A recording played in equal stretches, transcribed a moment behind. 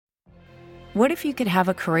What if you could have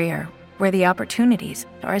a career where the opportunities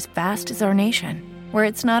are as vast as our nation, where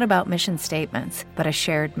it's not about mission statements, but a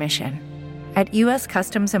shared mission? At U.S.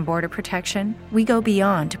 Customs and Border Protection, we go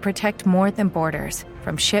beyond to protect more than borders.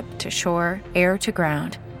 From ship to shore, air to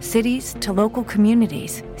ground, cities to local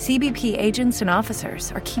communities, CBP agents and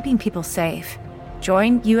officers are keeping people safe.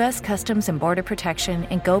 Join U.S. Customs and Border Protection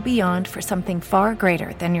and go beyond for something far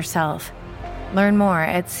greater than yourself. Learn more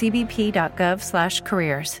at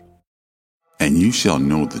cbp.gov/careers. And you shall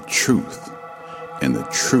know the truth, and the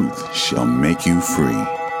truth shall make you free.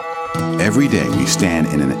 Every day we stand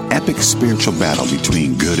in an epic spiritual battle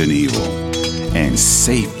between good and evil, and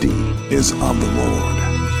safety is of the Lord.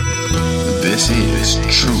 This is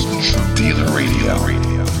Truth Dealer Radio.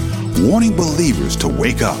 Warning believers to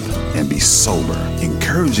wake up and be sober,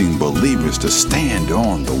 encouraging believers to stand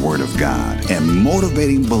on the Word of God, and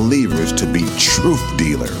motivating believers to be truth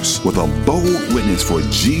dealers with a bold witness for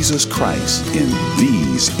Jesus Christ in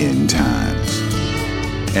these end times.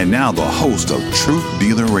 And now the host of Truth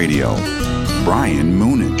Dealer Radio, Brian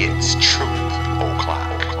Moonen. It's Truth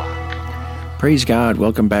O'Clock. Praise God.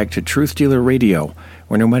 Welcome back to Truth Dealer Radio,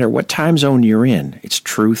 where no matter what time zone you're in, it's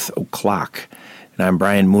Truth O'Clock. And I'm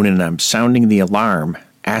Brian Moonen, and I'm sounding the alarm,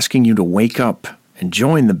 asking you to wake up and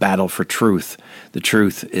join the battle for truth. The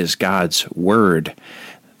truth is God's Word.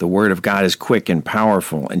 The Word of God is quick and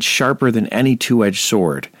powerful and sharper than any two-edged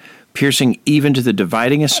sword, piercing even to the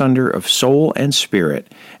dividing asunder of soul and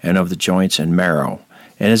spirit, and of the joints and marrow,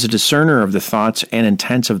 and is a discerner of the thoughts and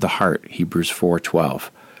intents of the heart, Hebrews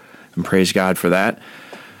 4:12. And praise God for that.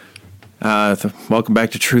 Welcome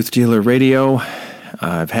back to Truth Dealer Radio.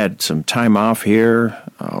 I've had some time off here.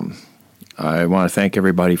 I want to thank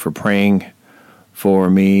everybody for praying for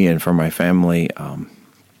me and for my family.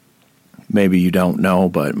 Maybe you don't know,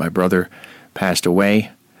 but my brother passed away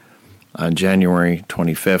on January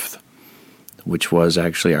 25th, which was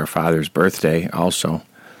actually our father's birthday also.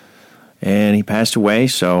 And he passed away,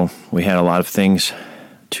 so we had a lot of things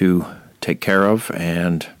to take care of,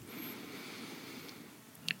 and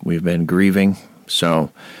we've been grieving. So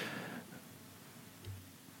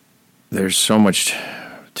there's so much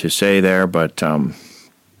to say there, but this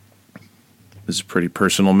is a pretty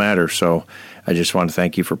personal matter, so I just want to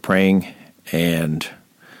thank you for praying and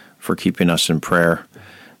for keeping us in prayer.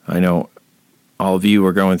 I know all of you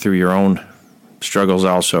are going through your own struggles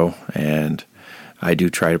also, and I do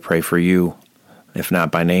try to pray for you, if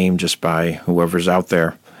not by name, just by whoever's out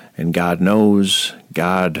there. And God knows,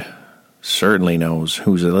 God certainly knows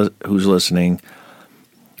who's listening,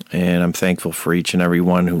 and I'm thankful for each and every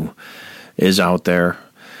one who is out there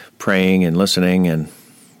praying and listening and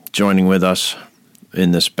joining with us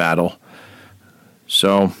in this battle.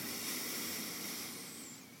 So,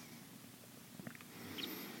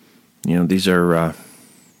 these are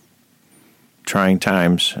trying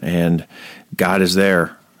times, and God is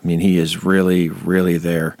there. I mean, He is really, really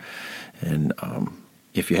there. And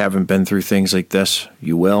if you haven't been through things like this,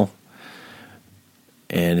 you will.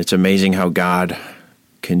 And it's amazing how God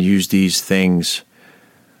can use these things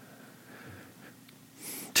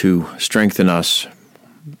to strengthen us.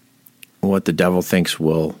 What the devil thinks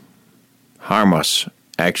will harm us,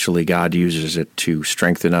 actually God uses it to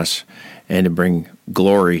strengthen us and to bring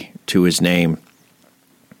glory to His name.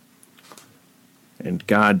 And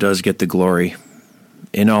God does get the glory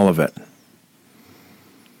in all of it.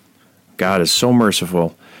 God is so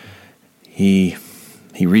merciful. He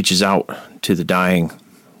reaches out to the dying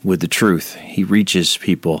with the truth. He reaches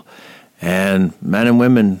people, and men and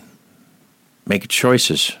women make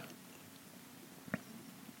choices.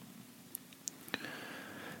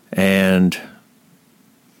 And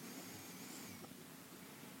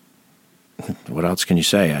what else can you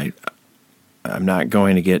say? I'm not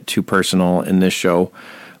going to get too personal in this show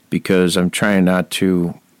because I'm trying not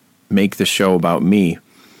to make the show about me.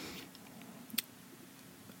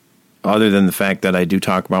 Other than the fact that I do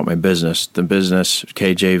talk about my business, the business,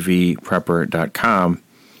 kjvprepper.com,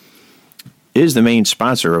 is the main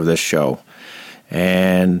sponsor of this show.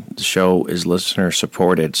 And the show is listener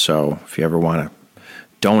supported. So if you ever want to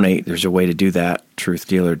donate, there's a way to do that,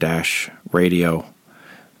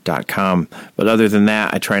 truthdealer-radio.com. But other than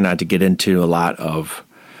that, I try not to get into a lot of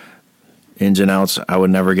ins and outs. I would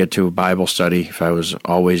never get to a Bible study if I was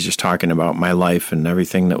always just talking about my life and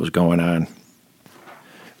everything that was going on.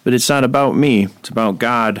 But it's not about me. It's about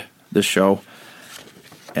God, this show.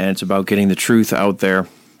 And it's about getting the truth out there.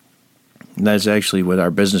 And that's actually what our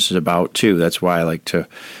business is about, too. That's why I like to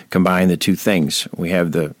combine the two things. We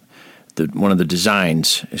have the one of the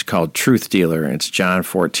designs is called Truth Dealer, and it's John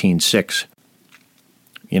 14:6.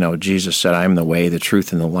 Jesus said, "I am the way, the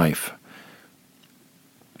truth, and the life."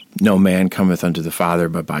 No man cometh unto the Father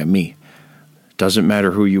but by me. Doesn't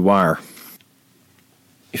matter who you are.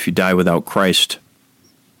 If you die without Christ,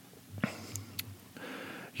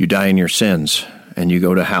 you die in your sins and you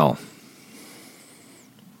go to hell.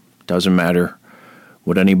 Doesn't matter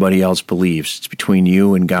what anybody else believes. It's between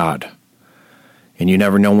you and God. And you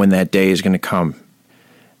never know when that day is going to come.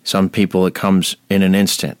 Some people, it comes in an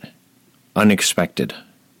instant, unexpected,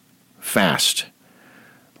 fast,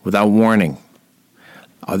 without warning.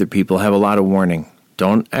 Other people have a lot of warning.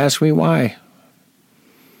 Don't ask me why.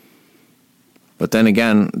 But then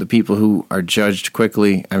again, the people who are judged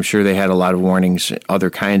quickly, I'm sure they had a lot of warnings, other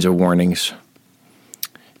kinds of warnings.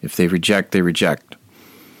 If they reject, they reject.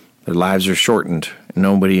 Their lives are shortened.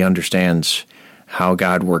 Nobody understands how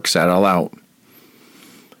God works that all out.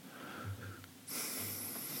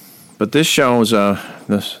 But this shows,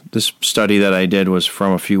 this study that I did was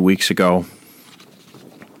from a few weeks ago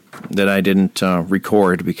that I didn't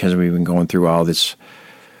record because we've been going through all this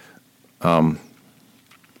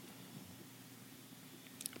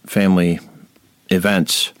family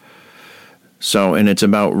events. So, and it's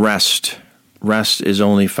about rest. Rest is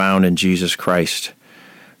only found in Jesus Christ.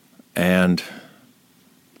 And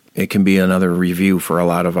it can be another review for a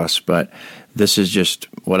lot of us, but this is just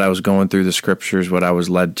what I was going through the scriptures, what I was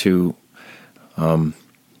led to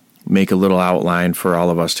make a little outline for all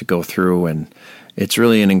of us to go through. And it's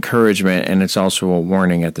really an encouragement, and it's also a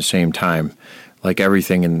warning at the same time. Like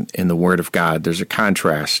everything in the Word of God, there's a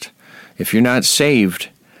contrast. If you're not saved,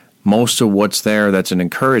 most of what's there that's an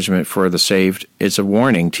encouragement for the saved, it's a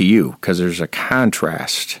warning to you because there's a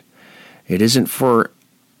contrast. It isn't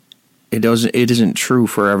true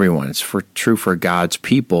for everyone. It's true for God's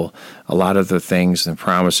people. A lot of the things, the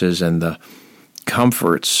promises and the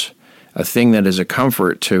comforts, a thing that is a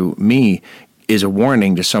comfort to me is a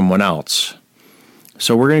warning to someone else.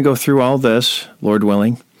 So we're going to go through all this, Lord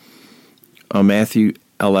willing. Matthew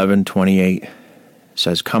 11:28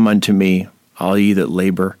 says, "Come unto me, all ye that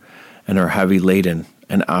labor and are heavy laden,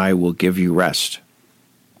 and I will give you rest."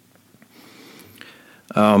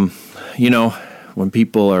 When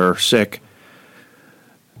people are sick,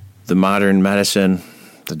 the modern medicine,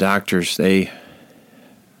 the doctors, they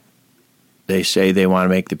say they want to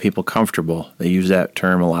make the people comfortable. They use that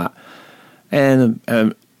term a lot. And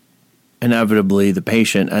inevitably, the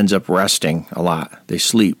patient ends up resting a lot. They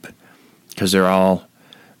sleep because they're all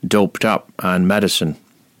doped up on medicine.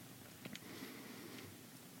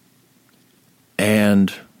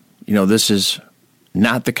 And, this is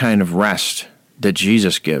not the kind of rest that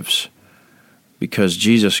Jesus gives, because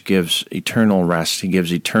Jesus gives eternal rest. He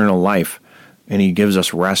gives eternal life, and he gives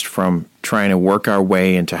us rest from trying to work our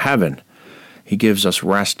way into heaven. He gives us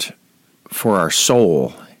rest for our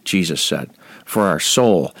soul, Jesus said, for our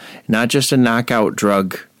soul, not just a knockout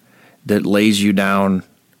drug that lays you down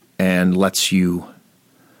and lets you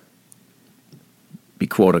be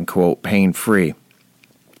quote-unquote pain-free.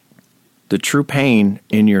 The true pain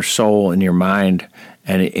in your soul, in your mind,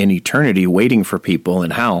 and in eternity waiting for people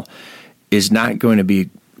in hell is not going to be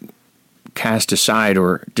cast aside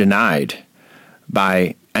or denied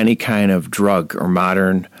by any kind of drug or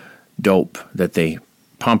modern dope that they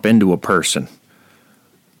pump into a person.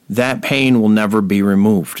 That pain will never be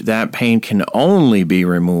removed. That pain can only be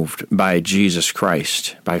removed by Jesus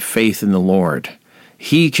Christ, by faith in the Lord.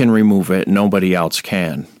 He can remove it. Nobody else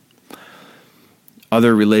can.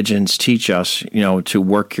 Other religions teach us, to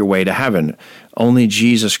work your way to heaven. Only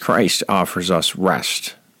Jesus Christ offers us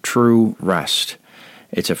rest, true rest.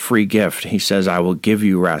 It's a free gift. He says, I will give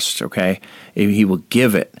you rest, okay? He will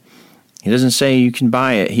give it. He doesn't say you can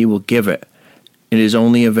buy it. He will give it. It is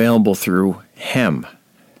only available through him.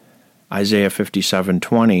 Isaiah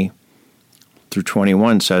 57:20 through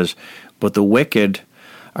 21 says, "But the wicked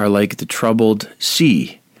are like the troubled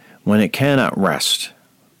sea when it cannot rest,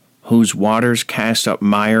 whose waters cast up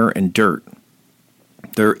mire and dirt.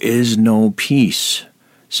 There is no peace,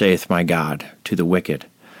 saith my God, to the wicked."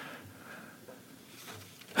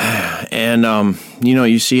 And,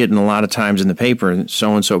 you see it in a lot of times in the paper,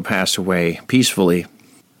 so-and-so passed away peacefully.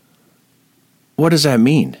 What does that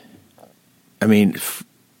mean? I mean,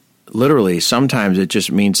 literally, sometimes it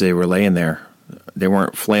just means they were laying there. They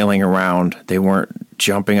weren't flailing around. They weren't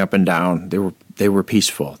jumping up and down. They were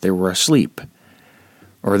peaceful. They were asleep.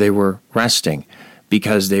 Or they were resting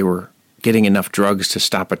because they were getting enough drugs to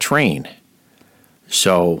stop a train.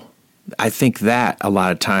 So I think that a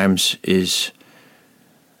lot of times is,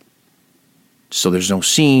 so there's no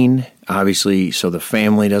scene, obviously, so the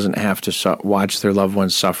family doesn't have to watch their loved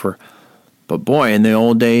ones suffer. But boy, in the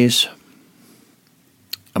old days,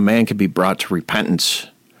 a man could be brought to repentance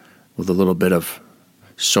with a little bit of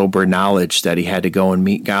sober knowledge that he had to go and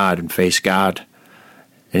meet God and face God.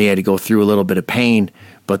 And he had to go through a little bit of pain,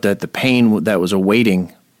 but that the pain that was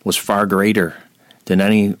awaiting was far greater than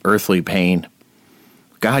any earthly pain.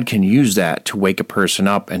 God can use that to wake a person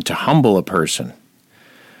up and to humble a person.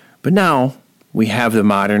 But now we have the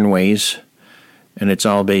modern ways, and it's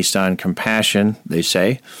all based on compassion, they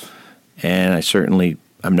say. And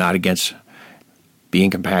I'm not against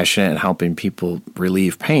being compassionate and helping people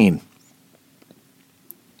relieve pain.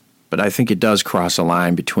 But I think it does cross a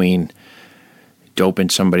line between doping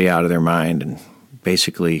somebody out of their mind and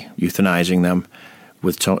basically euthanizing them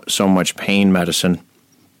with so much pain medicine.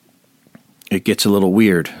 It gets a little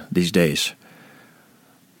weird these days.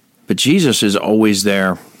 But Jesus is always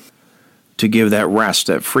there to give that rest,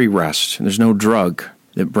 that free rest. There's no drug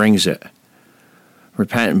that brings it.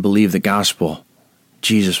 Repent and believe the gospel.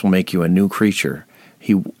 Jesus will make you a new creature.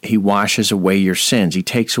 He washes away your sins. He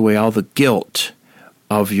takes away all the guilt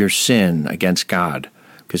of your sin against God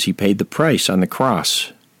because he paid the price on the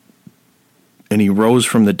cross. And he rose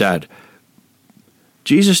from the dead.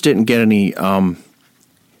 Jesus didn't get any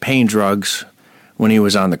pain drugs when he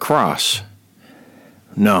was on the cross.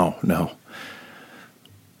 No,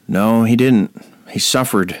 he didn't. He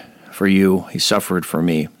suffered for you. He suffered for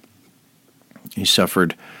me. He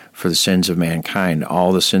suffered for the sins of mankind,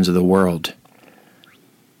 all the sins of the world.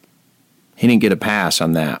 He didn't get a pass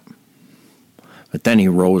on that. But then he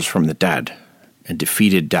rose from the dead and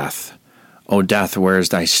defeated death. O death, where is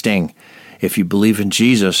thy sting? If you believe in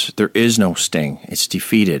Jesus, there is no sting. It's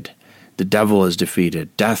defeated. The devil is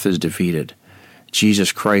defeated. Death is defeated.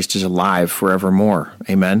 Jesus Christ is alive forevermore.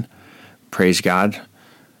 Amen. Praise God.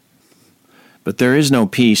 But there is no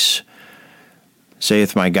peace,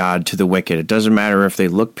 saith my God, to the wicked. It doesn't matter if they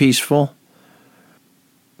look peaceful.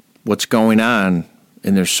 What's going on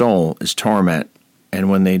in their soul is torment. And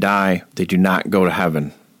when they die, they do not go to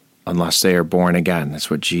heaven unless they are born again. That's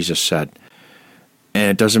what Jesus said.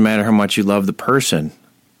 And it doesn't matter how much you love the person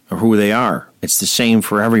or who they are. It's the same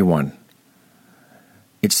for everyone.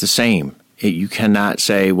 It's the same. You cannot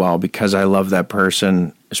say, well, because I love that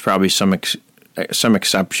person, there's probably some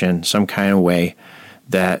exception, some kind of way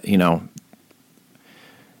that, No,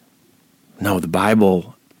 the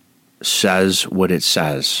Bible says what it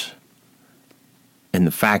says. And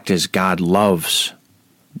the fact is, God loves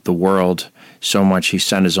the world so much he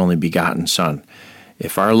sent his only begotten Son.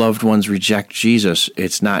 If our loved ones reject Jesus,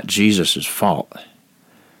 it's not Jesus' fault.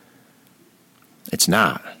 It's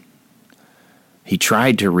not. He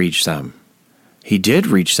tried to reach them. He did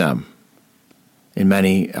reach them. In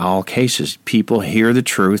all cases, people hear the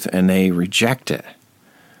truth and they reject it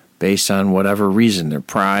based on whatever reason, their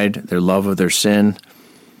pride, their love of their sin,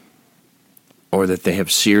 or that they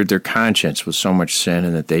have seared their conscience with so much sin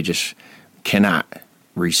and that they just cannot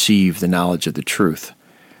receive the knowledge of the truth.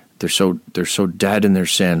 They're so dead in their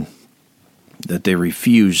sin that they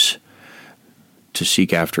refuse to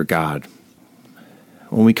seek after God.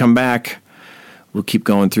 When we come back, we'll keep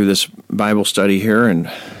going through this Bible study here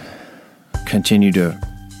and continue to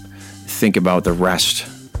think about the rest,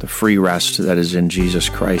 the free rest that is in Jesus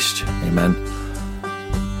Christ. Amen.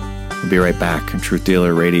 We'll be right back on Truth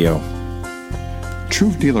Dealer Radio.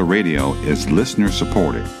 Truth Dealer Radio is listener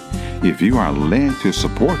supported. If you are led to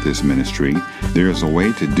support this ministry, there is a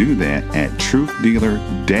way to do that at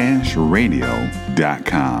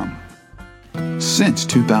truthdealer-radio.com. Since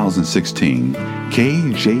 2016,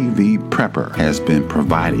 KJV Prepper has been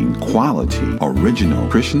providing quality, original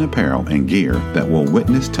Christian apparel and gear that will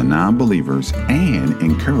witness to non-believers and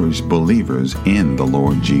encourage believers in the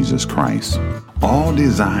Lord Jesus Christ. All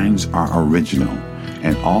designs are original,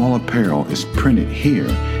 and all apparel is printed here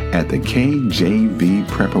at the KJV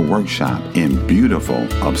Prepper Workshop in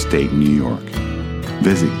beautiful upstate New York.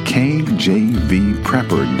 Visit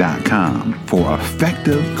kjvprepper.com for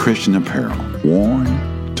effective Christian apparel,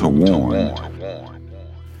 worn to worn.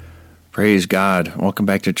 Praise God. Welcome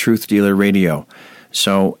back to Truth Dealer Radio.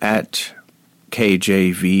 So at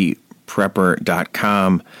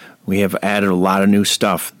kjvprepper.com, we have added a lot of new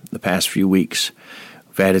stuff the past few weeks.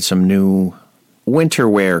 We've added some new winter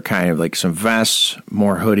wear, kind of like some vests,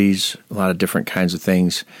 more hoodies, a lot of different kinds of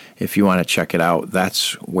things. If you want to check it out,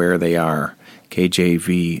 that's where they are,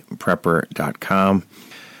 kjvprepper.com.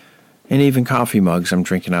 And even coffee mugs. I'm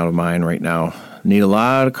drinking out of mine right now. Need a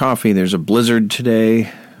lot of coffee. There's a blizzard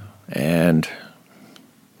today, and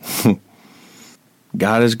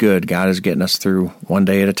God is good. God is getting us through one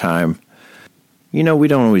day at a time. We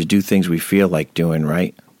don't always do things we feel like doing,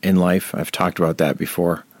 right, in life. I've talked about that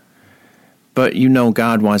before. But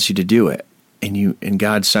God wants you to do it, and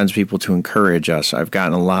God sends people to encourage us. I've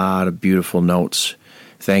gotten a lot of beautiful notes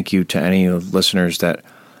thank you to any of the listeners that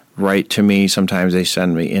write to me. Sometimes they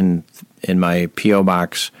send me in my P.O.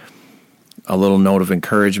 box a little note of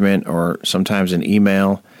encouragement, or sometimes an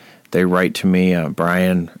email. They write to me,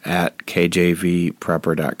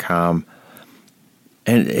 brian@kjvprepper.com.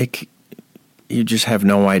 And you just have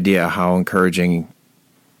no idea how encouraging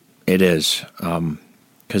it is,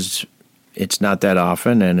 because it's not that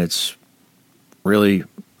often, and it's really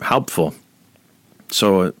helpful.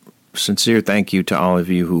 So a sincere thank you to all of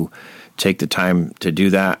you who take the time to do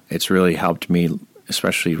that. It's really helped me,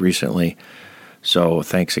 especially recently. So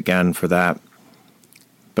thanks again for that.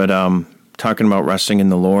 But talking about resting in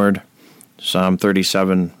the Lord, Psalm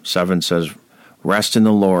 37:7 says, "Rest in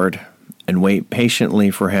the Lord and wait patiently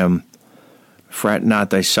for him. Fret not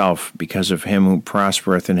thyself because of him who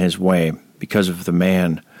prospereth in his way, because of the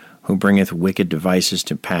man who bringeth wicked devices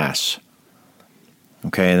to pass."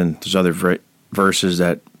 Okay, and then there's other verses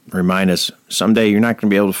that remind us someday you're not going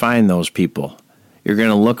to be able to find those people. You're going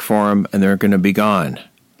to look for them, and they're going to be gone.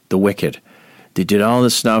 The wicked. They did all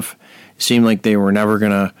this stuff. It seemed like they were never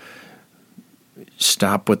going to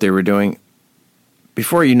stop what they were doing.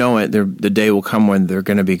 Before you know it, the day will come when they're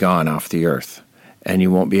going to be gone off the earth, and you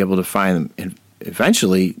won't be able to find them. And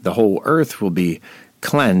eventually, the whole earth will be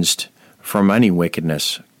cleansed from any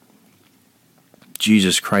wickedness.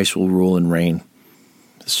 Jesus Christ will rule and reign.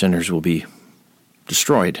 The sinners will be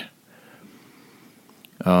destroyed.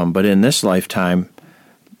 But in this lifetime,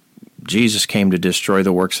 Jesus came to destroy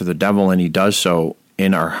the works of the devil, and he does so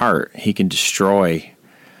in our heart. He can destroy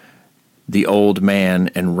the old man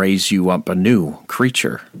and raise you up a new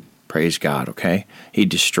creature. Praise God, okay? He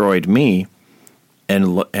destroyed me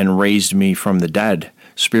and raised me from the dead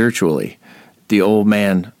spiritually. The old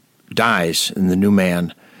man dies and the new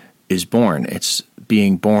man is born. It's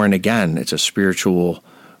being born again. It's a spiritual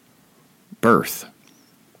birth.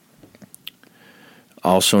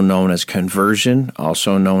 Also known as conversion,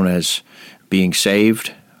 also known as being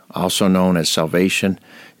saved, also known as salvation.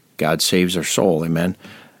 God saves our soul, amen.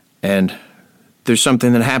 And there's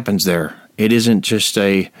something that happens there. It isn't just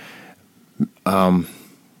a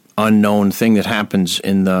unknown thing that happens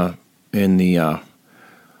in the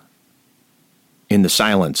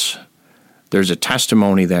silence. There's a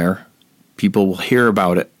testimony there. People will hear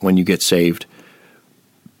about it when you get saved.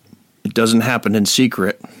 It doesn't happen in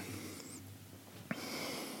secret,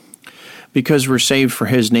 because we're saved for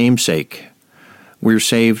his name's sake. We're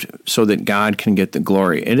saved so that God can get the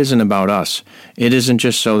glory. It isn't about us. It isn't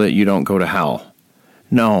just so that you don't go to hell.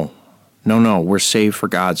 No. We're saved for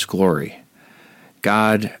God's glory.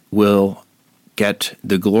 God will get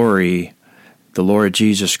the glory. The Lord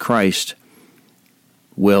Jesus Christ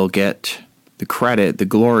will get the credit, the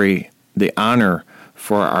glory, the honor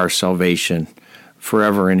for our salvation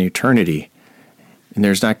forever in eternity. And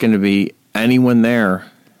there's not going to be anyone there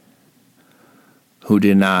who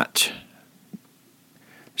did not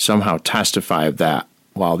somehow testify of that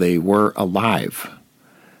while they were alive.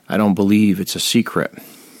 I don't believe it's a secret.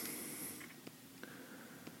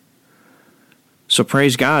 So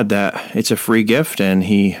praise God that it's a free gift, and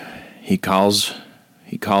He calls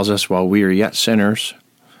us while we are yet sinners.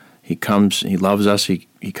 He loves us.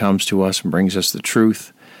 He comes to us and brings us the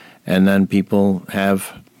truth, and then people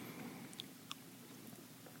have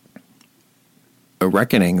a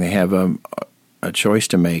reckoning. They have a choice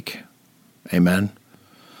to make. Amen.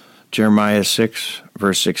 Jeremiah 6,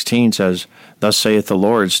 verse 16 says, "Thus saith the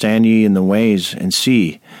Lord, stand ye in the ways, and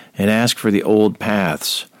see, and ask for the old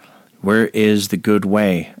paths, where is the good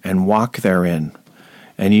way, and walk therein,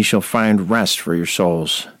 and ye shall find rest for your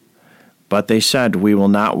souls. But they said, we will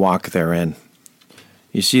not walk therein."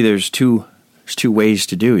 You see, there's two ways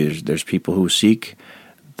to do. There's people who seek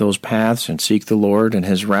those paths and seek the Lord and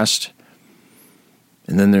his rest.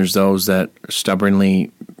 And then there's those that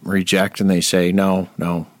stubbornly reject, and they say, no,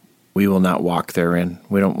 we will not walk therein.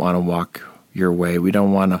 We don't want to walk your way. We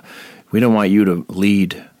don't want you to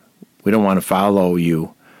lead. We don't want to follow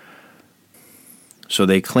you. So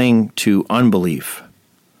they cling to unbelief.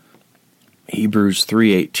 Hebrews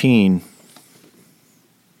 3:18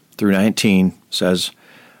 through 19 says,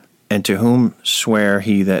 "And to whom sware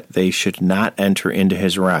he that they should not enter into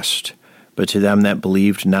his rest, but to them that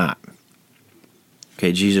believed not."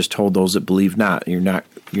 Okay, Jesus told those that believe not, you're not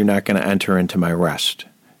going to enter into my rest.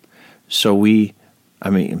 So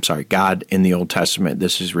God in the Old Testament,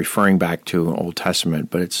 this is referring back to Old Testament,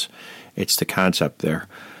 but it's the concept there.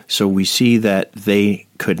 So we see that they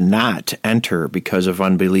could not enter because of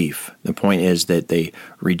unbelief. The point is that they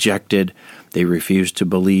rejected, they refused to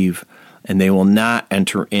believe, and they will not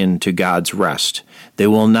enter into God's rest. They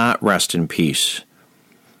will not rest in peace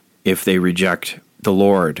if they reject the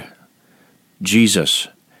Lord, Jesus,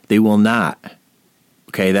 They will not.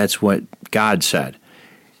 Okay, that's what God said.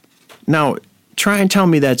 Now, try and tell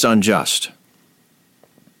me that's unjust.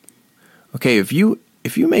 Okay, if you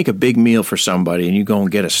make a big meal for somebody and you go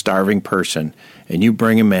and get a starving person and you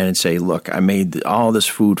bring them in and say, look, I made all this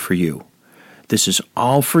food for you. This is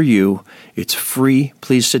all for you. It's free.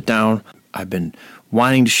 Please sit down. I've been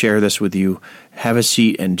wanting to share this with you. Have a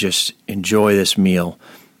seat and just enjoy this meal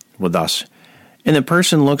with us. And the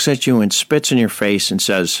person looks at you and spits in your face and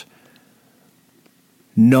says,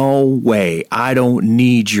 no way. I don't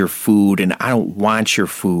need your food and I don't want your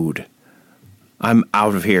food. I'm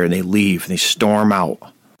out of here. And they leave. And they storm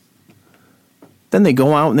out. Then they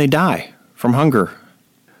go out and they die from hunger.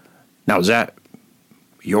 Now, is that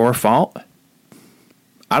your fault?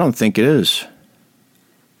 I don't think it is.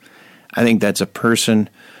 I think that's a person,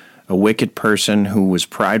 a wicked person who was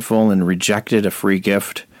prideful and rejected a free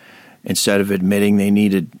gift instead of admitting they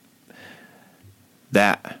needed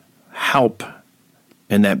that help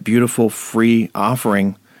and that beautiful free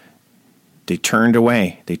offering. They turned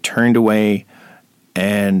away. They turned away.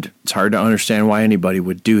 And it's hard to understand why anybody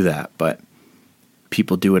would do that, but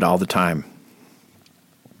people do it all the time.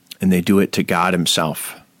 And they do it to God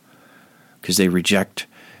himself because they reject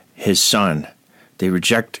his son. They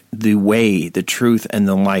reject the way, the truth, and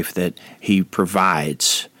the life that he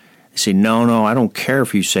provides. They say, no, I don't care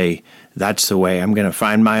if you say that's the way. I'm going to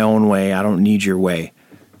find my own way. I don't need your way.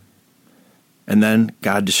 And then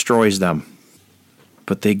God destroys them.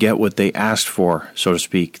 But they get what they asked for, so to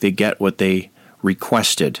speak. They get what they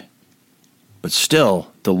requested. But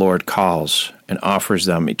still, the Lord calls and offers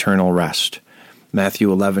them eternal rest. Matthew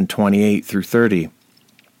 11:28 through 30.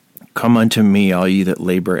 Come unto me, all ye that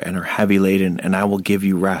labor and are heavy laden, and I will give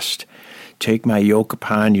you rest. Take my yoke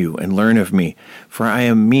upon you, and learn of me, for I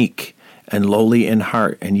am meek and lowly in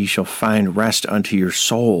heart, and ye shall find rest unto your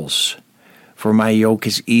souls. For my yoke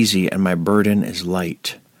is easy, and my burden is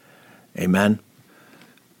light. Amen.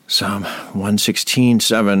 Psalm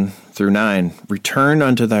 116:7 through 9. Return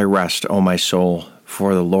unto thy rest, O my soul,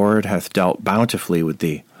 for the Lord hath dealt bountifully with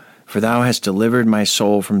thee. For thou hast delivered my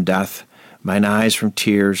soul from death, mine eyes from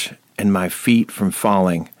tears, and my feet from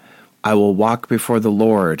falling. I will walk before the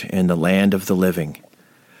Lord in the land of the living.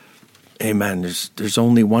 Amen. There's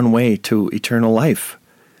only one way to eternal life.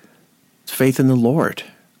 It's faith in the Lord.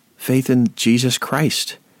 Faith in Jesus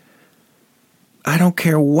Christ. I don't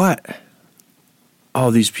care what all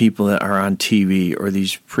these people that are on TV or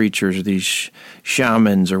these preachers or these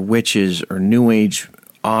shamans or witches or New Age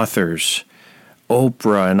authors,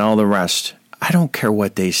 Oprah and all the rest, I don't care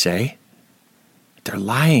what they say. They're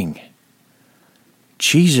lying.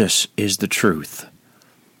 Jesus is the truth.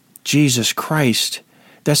 Jesus Christ,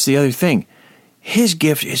 that's the other thing. His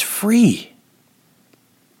gift is free.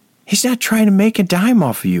 He's not trying to make a dime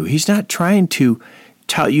off of you. He's not trying to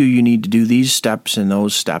tell you you need to do these steps and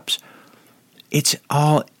those steps. It's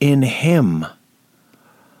all in him.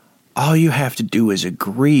 All you have to do is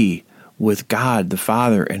agree with God the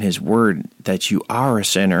Father and his word that you are a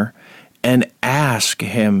sinner and ask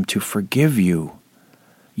him to forgive you.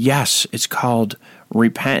 Yes, it's called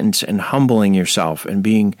repentance and humbling yourself and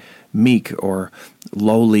being meek or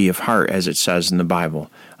lowly of heart, as it says in the Bible.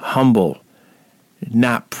 Humble,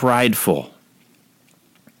 not prideful,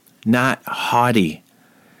 not haughty,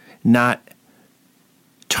 not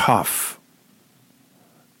tough.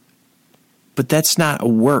 But that's not a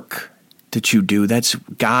work that you do. That's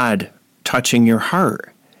God touching your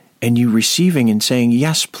heart and you receiving and saying,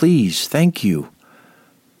 yes, please, thank you.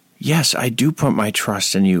 Yes, I do put my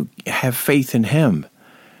trust in you. Have faith in him.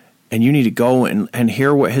 And you need to go and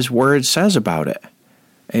hear what his word says about it.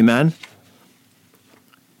 Amen?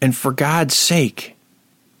 And for God's sake,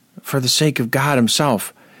 for the sake of God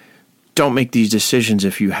himself, don't make these decisions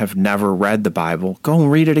if you have never read the Bible. Go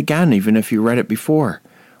and read it again, even if you read it before.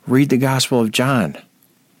 Read the Gospel of John.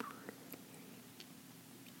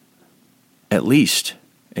 At least.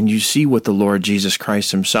 And you see what the Lord Jesus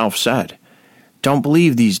Christ himself said. Don't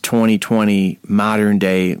believe these 2020 modern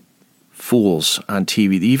day fools on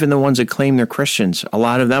TV. Even the ones that claim they're Christians, a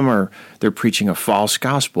lot of them they're preaching a false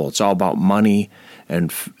gospel. It's all about money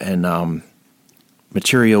and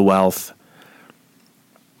material wealth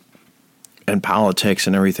and politics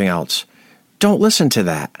and everything else. Don't listen to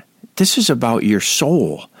that. This is about your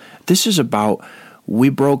soul. This is about, we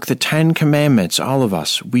broke the 10 commandments, all of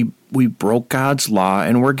us. We broke God's law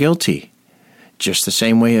and we're guilty. Just the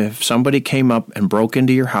same way if somebody came up and broke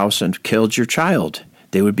into your house and killed your child,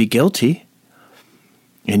 they would be guilty.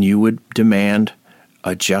 And you would demand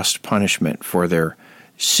a just punishment for their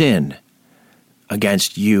sin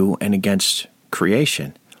against you and against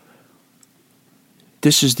creation.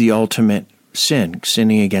 This is the ultimate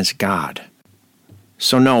sinning against God.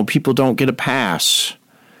 So no, people don't get a pass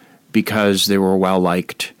because they were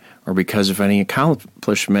well-liked or because of any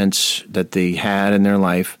accomplishments that they had in their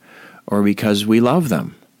life or because we love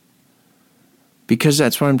them. Because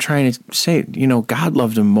that's what I'm trying to say. God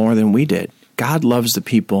loved them more than we did. God loves the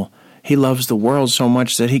people. He loves the world so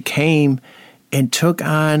much that he came and took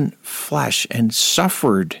on flesh and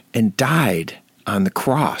suffered and died on the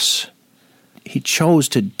cross. He chose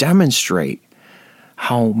to demonstrate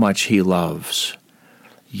how much he loves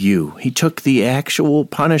you. He took the actual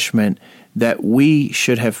punishment that we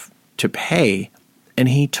should have to pay, and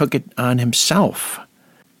he took it on himself.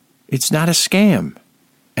 It's not a scam.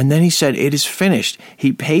 And then he said, it is finished.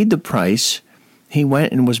 He paid the price. He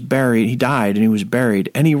went and was buried. He died and he was buried,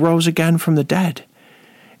 and he rose again from the dead.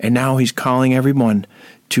 And now he's calling everyone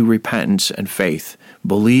to repentance and faith.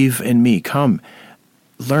 Believe in me. Come,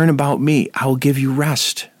 learn about me. I will give you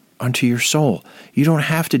rest unto your soul. You don't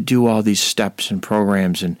have to do all these steps and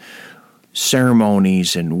programs and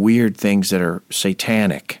ceremonies and weird things that are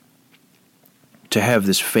satanic to have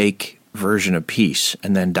this fake version of peace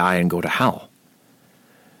and then die and go to hell.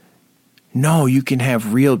 No, you can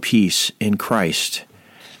have real peace in Christ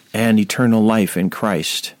and eternal life in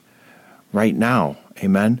Christ right now.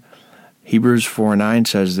 Amen. Hebrews 4:9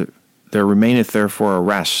 says that there remaineth therefore a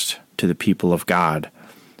rest to the people of God.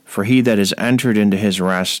 For he that is entered into his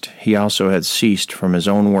rest, he also hath ceased from his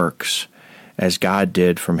own works, as God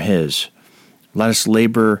did from his. Let us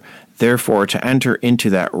labor therefore to enter into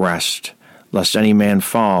that rest, lest any man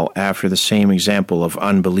fall after the same example of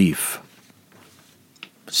unbelief.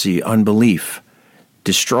 See, unbelief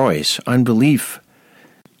destroys. Unbelief,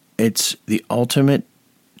 it's the ultimate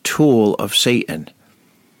tool of Satan.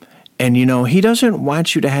 And he doesn't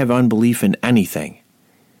want you to have unbelief in anything.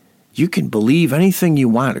 You can believe anything you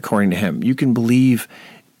want according to him. You can believe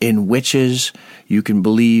in witches. You can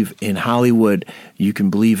believe in Hollywood. You can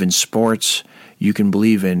believe in sports. You can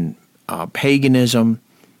believe in paganism.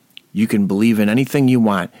 You can believe in anything you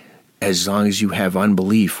want, as long as you have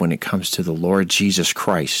unbelief when it comes to the Lord Jesus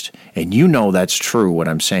Christ. And that's true, what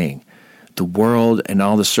I'm saying. The world and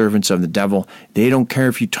all the servants of the devil, they don't care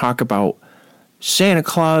if you talk about Santa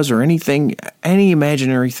Claus or anything, any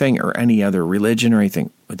imaginary thing or any other religion or anything.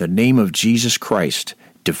 The name of Jesus Christ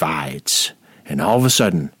divides. And all of a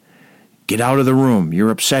sudden, get out of the room, you're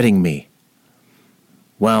upsetting me.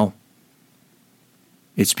 Well,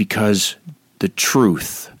 it's because the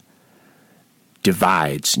truth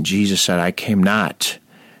divides. And Jesus said, I came not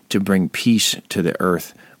to bring peace to the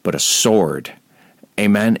earth, but a sword.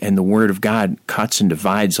 Amen. And the word of God cuts and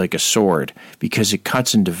divides like a sword, because it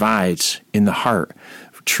cuts and divides in the heart,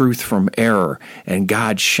 truth from error. And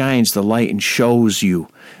God shines the light and shows you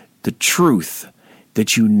the truth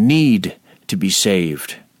that you need to be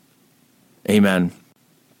saved. Amen.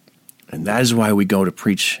 And that is why we go to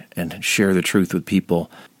preach and share the truth with people,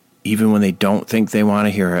 even when they don't think they want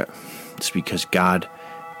to hear it. It's because God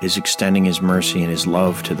is extending his mercy and his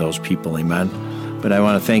love to those people. Amen. But I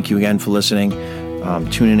want to thank you again for listening.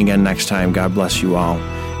 Tune in again next time. God bless you all.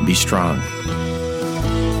 Be strong.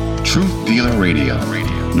 Truth Dealer Radio.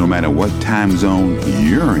 No matter what time zone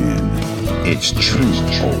you're in, it's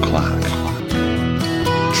Truth O'Clock.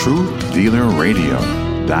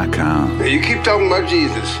 TruthDealerRadio.com. Now you keep talking about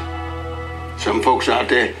Jesus. Some folks out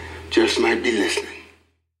there just might be listening.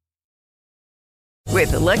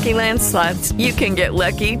 With the Lucky Land Slots, you can get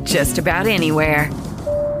lucky just about anywhere.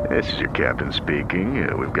 This is your captain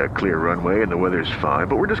speaking. We've got clear runway and the weather's fine,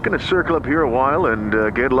 but we're just going to circle up here a while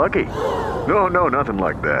and get lucky. No, nothing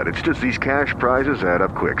like that. It's just these cash prizes add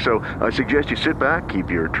up quick. So I suggest you sit back, keep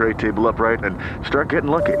your tray table upright, and start getting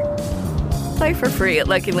lucky. Play for free at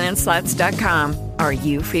LuckyLandSlots.com. Are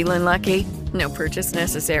you feeling lucky? No purchase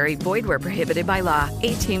necessary. Void where prohibited by law.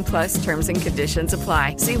 18+ terms and conditions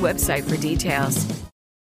apply. See website for details.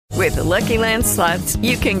 With the Lucky Land Slots,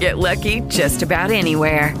 you can get lucky just about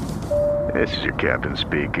anywhere. This is your captain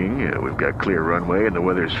speaking. We've got clear runway and the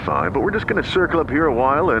weather's fine, but we're just going to circle up here a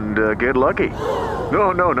while and get lucky.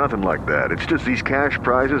 No, nothing like that. It's just these cash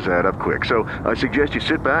prizes add up quick. So I suggest you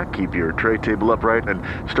sit back, keep your tray table upright, and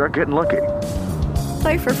start getting lucky.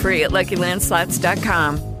 Play for free at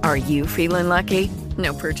LuckyLandSlots.com. Are you feeling lucky?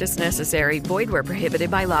 No purchase necessary. Void where prohibited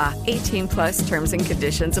by law. 18+ terms and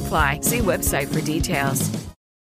conditions apply. See website for details.